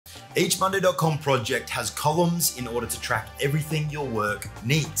Each Monday.com project has columns in order to track everything your work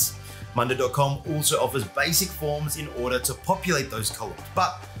needs. Monday.com also offers basic forms in order to populate those columns,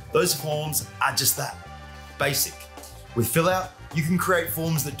 but those forms are just that, basic. With Fillout, you can create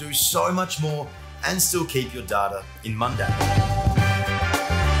forms that do so much more and still keep your data in Monday.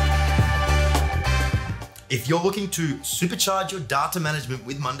 If you're looking to supercharge your data management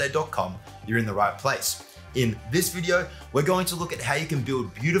with Monday.com, you're in the right place. In this video, we're going to look at how you can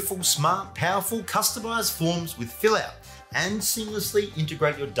build beautiful, smart, powerful, customized forms with Fillout and seamlessly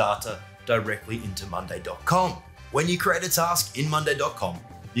integrate your data directly into Monday.com. When you create a task in Monday.com,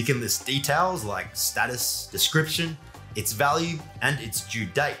 you can list details like status, description, its value, and its due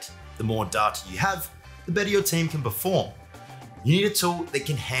date. The more data you have, the better your team can perform. You need a tool that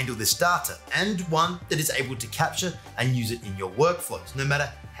can handle this data and one that is able to capture and use it in your workflows, no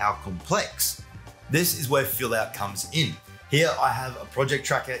matter how complex. This is where Fillout comes in. Here I have a project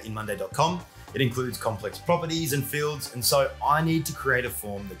tracker in Monday.com. It includes complex properties and fields, and so I need to create a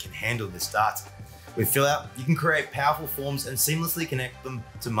form that can handle this data. With Fillout, you can create powerful forms and seamlessly connect them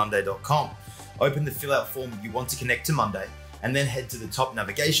to Monday.com. Open the Fillout form you want to connect to Monday, and then head to the top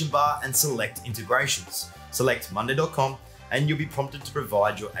navigation bar and select integrations. Select Monday.com, and you'll be prompted to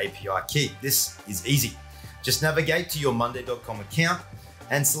provide your API key. This is easy. Just navigate to your Monday.com account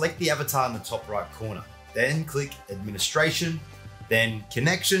and select the avatar in the top right corner. Then click Administration, then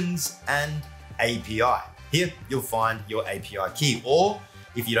Connections and API. Here you'll find your API key, or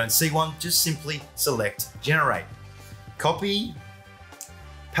if you don't see one, just simply select Generate. Copy,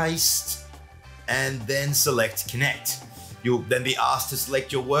 paste, and then select Connect. You'll then be asked to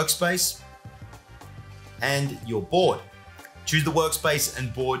select your workspace and your board. Choose the workspace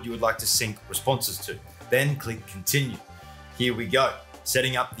and board you would like to sync responses to. Then click Continue. Here we go.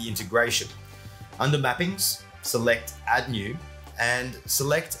 Setting up the integration. Under Mappings, select Add New and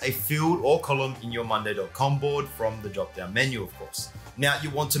select a field or column in your Monday.com board from the drop-down menu, of course. Now you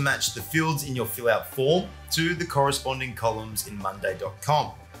want to match the fields in your Fillout form to the corresponding columns in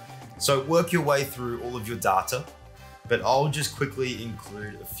Monday.com. So work your way through all of your data, but I'll just quickly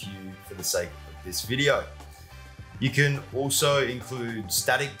include a few for the sake of this video. You can also include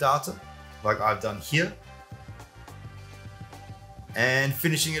static data, like I've done here. And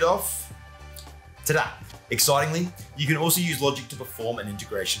finishing it off, ta-da! Excitingly, you can also use logic to perform an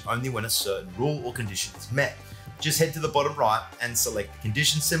integration only when a certain rule or condition is met. Just head to the bottom right and select the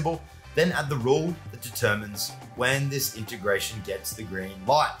condition symbol, then add the rule that determines when this integration gets the green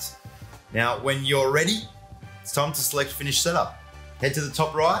light. Now, when you're ready, it's time to select Finish Setup. Head to the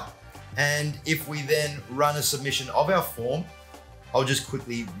top right, and if we then run a submission of our form, I'll just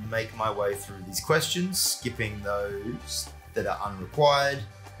quickly make my way through these questions, skipping those that are unrequired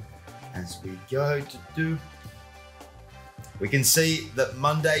as we go. We can see that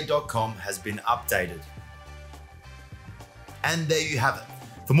Monday.com has been updated. And there you have it.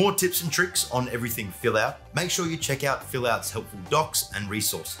 For more tips and tricks on everything Fillout, make sure you check out Fillout's helpful docs and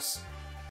resources.